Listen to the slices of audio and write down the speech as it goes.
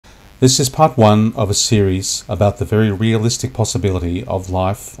This is part one of a series about the very realistic possibility of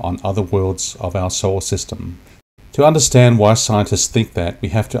life on other worlds of our solar system. To understand why scientists think that, we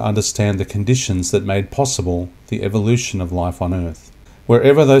have to understand the conditions that made possible the evolution of life on Earth.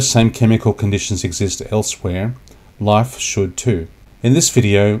 Wherever those same chemical conditions exist elsewhere, life should too. In this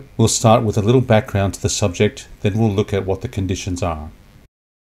video, we'll start with a little background to the subject, then we'll look at what the conditions are.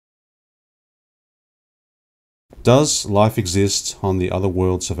 Does life exist on the other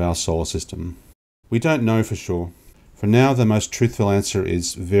worlds of our solar system? We don't know for sure. For now, the most truthful answer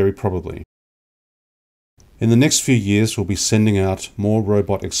is very probably. In the next few years, we'll be sending out more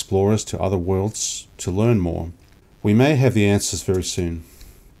robot explorers to other worlds to learn more. We may have the answers very soon.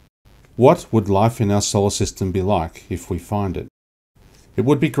 What would life in our solar system be like if we find it? It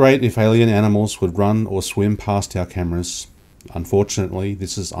would be great if alien animals would run or swim past our cameras. Unfortunately,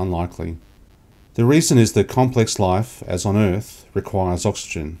 this is unlikely. The reason is that complex life, as on Earth, requires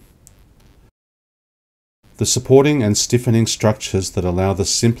oxygen. The supporting and stiffening structures that allow the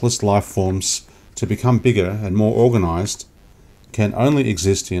simplest life forms to become bigger and more organized can only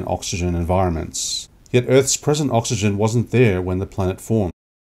exist in oxygen environments. Yet Earth's present oxygen wasn't there when the planet formed.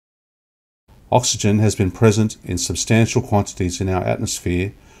 Oxygen has been present in substantial quantities in our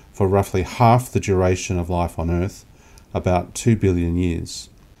atmosphere for roughly half the duration of life on Earth, about 2 billion years.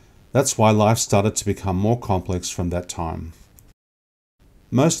 That's why life started to become more complex from that time.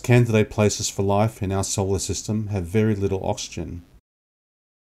 Most candidate places for life in our solar system have very little oxygen.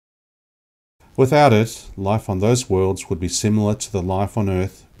 Without it, life on those worlds would be similar to the life on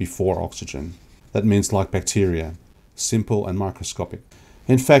Earth before oxygen. That means like bacteria, simple and microscopic.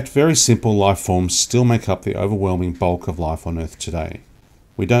 In fact, very simple life forms still make up the overwhelming bulk of life on Earth today.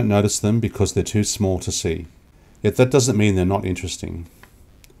 We don't notice them because they're too small to see. Yet that doesn't mean they're not interesting.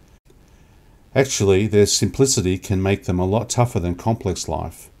 Actually, their simplicity can make them a lot tougher than complex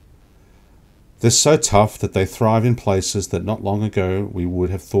life. They're so tough that they thrive in places that not long ago we would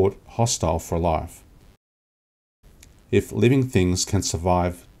have thought hostile for life. If living things can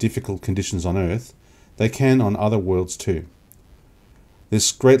survive difficult conditions on Earth, they can on other worlds too.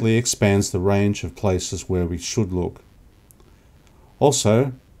 This greatly expands the range of places where we should look.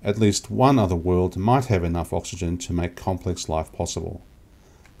 Also, at least one other world might have enough oxygen to make complex life possible.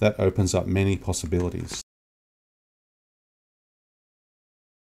 That opens up many possibilities.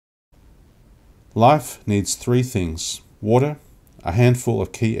 Life needs three things: water, a handful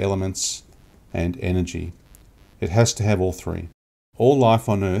of key elements, and energy. It has to have all three. All life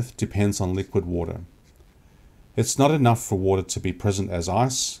on Earth depends on liquid water. It's not enough for water to be present as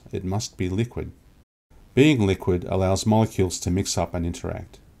ice, it must be liquid. Being liquid allows molecules to mix up and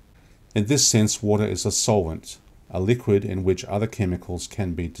interact. In this sense, water is a solvent, a liquid in which other chemicals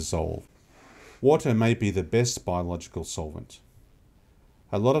can be dissolved. Water may be the best biological solvent.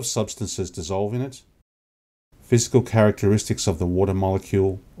 A lot of substances dissolve in it. Physical characteristics of the water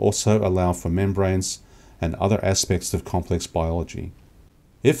molecule also allow for membranes and other aspects of complex biology.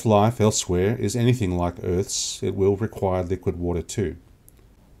 If life elsewhere is anything like Earth's, it will require liquid water too.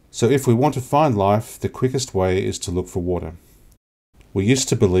 So if we want to find life, the quickest way is to look for water. We used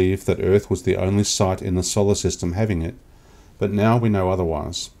to believe that Earth was the only site in the solar system having it, but now we know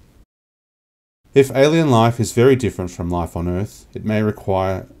otherwise. If alien life is very different from life on Earth, it may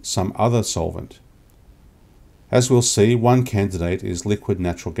require some other solvent. As we'll see, one candidate is liquid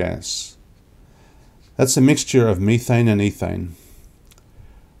natural gas. That's a mixture of methane and ethane.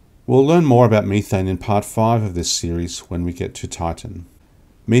 We'll learn more about methane in part 5 of this series when we get to Titan.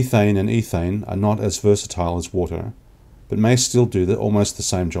 Methane and ethane are not as versatile as water, but may still do almost the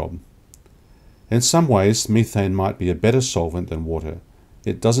same job. In some ways, methane might be a better solvent than water.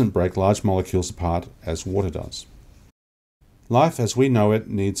 It doesn't break large molecules apart as water does. Life as we know it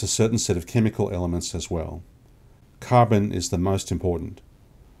needs a certain set of chemical elements as well. Carbon is the most important.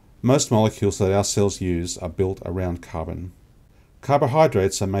 Most molecules that our cells use are built around carbon.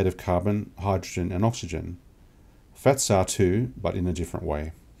 Carbohydrates are made of carbon, hydrogen, and oxygen. Fats are too, but in a different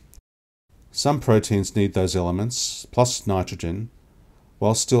way. Some proteins need those elements, plus nitrogen,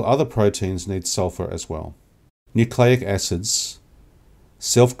 while still other proteins need sulfur as well. Nucleic acids,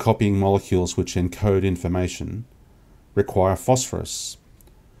 self-copying molecules which encode information, require phosphorus.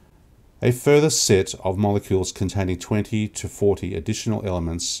 A further set of molecules containing 20 to 40 additional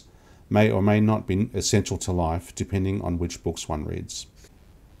elements may or may not be essential to life, depending on which books one reads.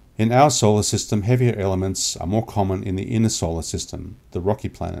 In our solar system, heavier elements are more common in the inner solar system, the rocky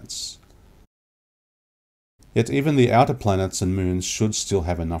planets. Yet even the outer planets and moons should still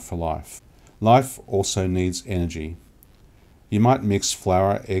have enough for life. Life also needs energy. You might mix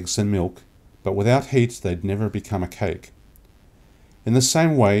flour, eggs and milk, but without heat they'd never become a cake. In the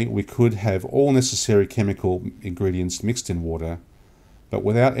same way, we could have all necessary chemical ingredients mixed in water, but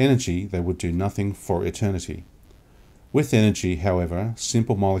without energy they would do nothing for eternity. With energy, however,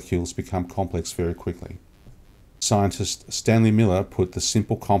 simple molecules become complex very quickly. Scientist Stanley Miller put the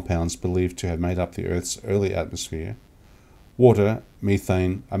simple compounds believed to have made up the Earth's early atmosphere, water,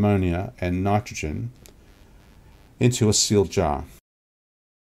 methane, ammonia, and nitrogen, into a sealed jar.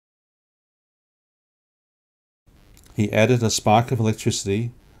 He added a spark of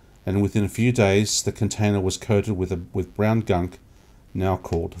electricity, and within a few days the container was coated with brown gunk, now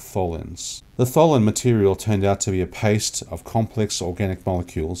called tholins. The tholin material turned out to be a paste of complex organic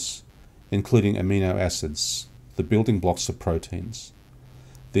molecules, including amino acids, the building blocks of proteins.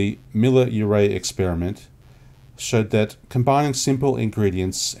 The Miller-Urey experiment showed that combining simple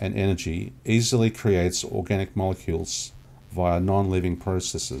ingredients and energy easily creates organic molecules via non-living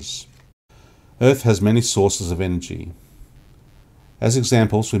processes. Earth has many sources of energy. As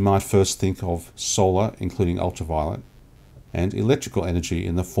examples, we might first think of solar, including ultraviolet, and electrical energy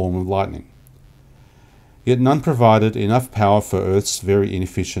in the form of lightning. Yet none provided enough power for Earth's very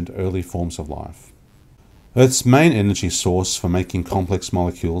inefficient early forms of life. Earth's main energy source for making complex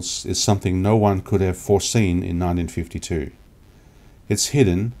molecules is something no one could have foreseen in 1952. It's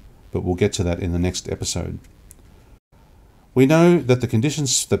hidden, but we'll get to that in the next episode. We know that the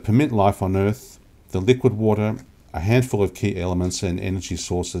conditions that permit life on Earth, the liquid water, a handful of key elements and energy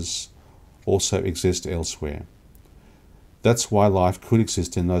sources, also exist elsewhere. That's why life could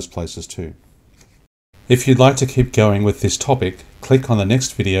exist in those places too. If you'd like to keep going with this topic, click on the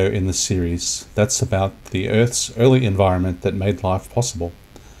next video in the series. That's about the Earth's early environment that made life possible.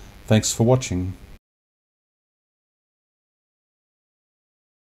 Thanks for watching.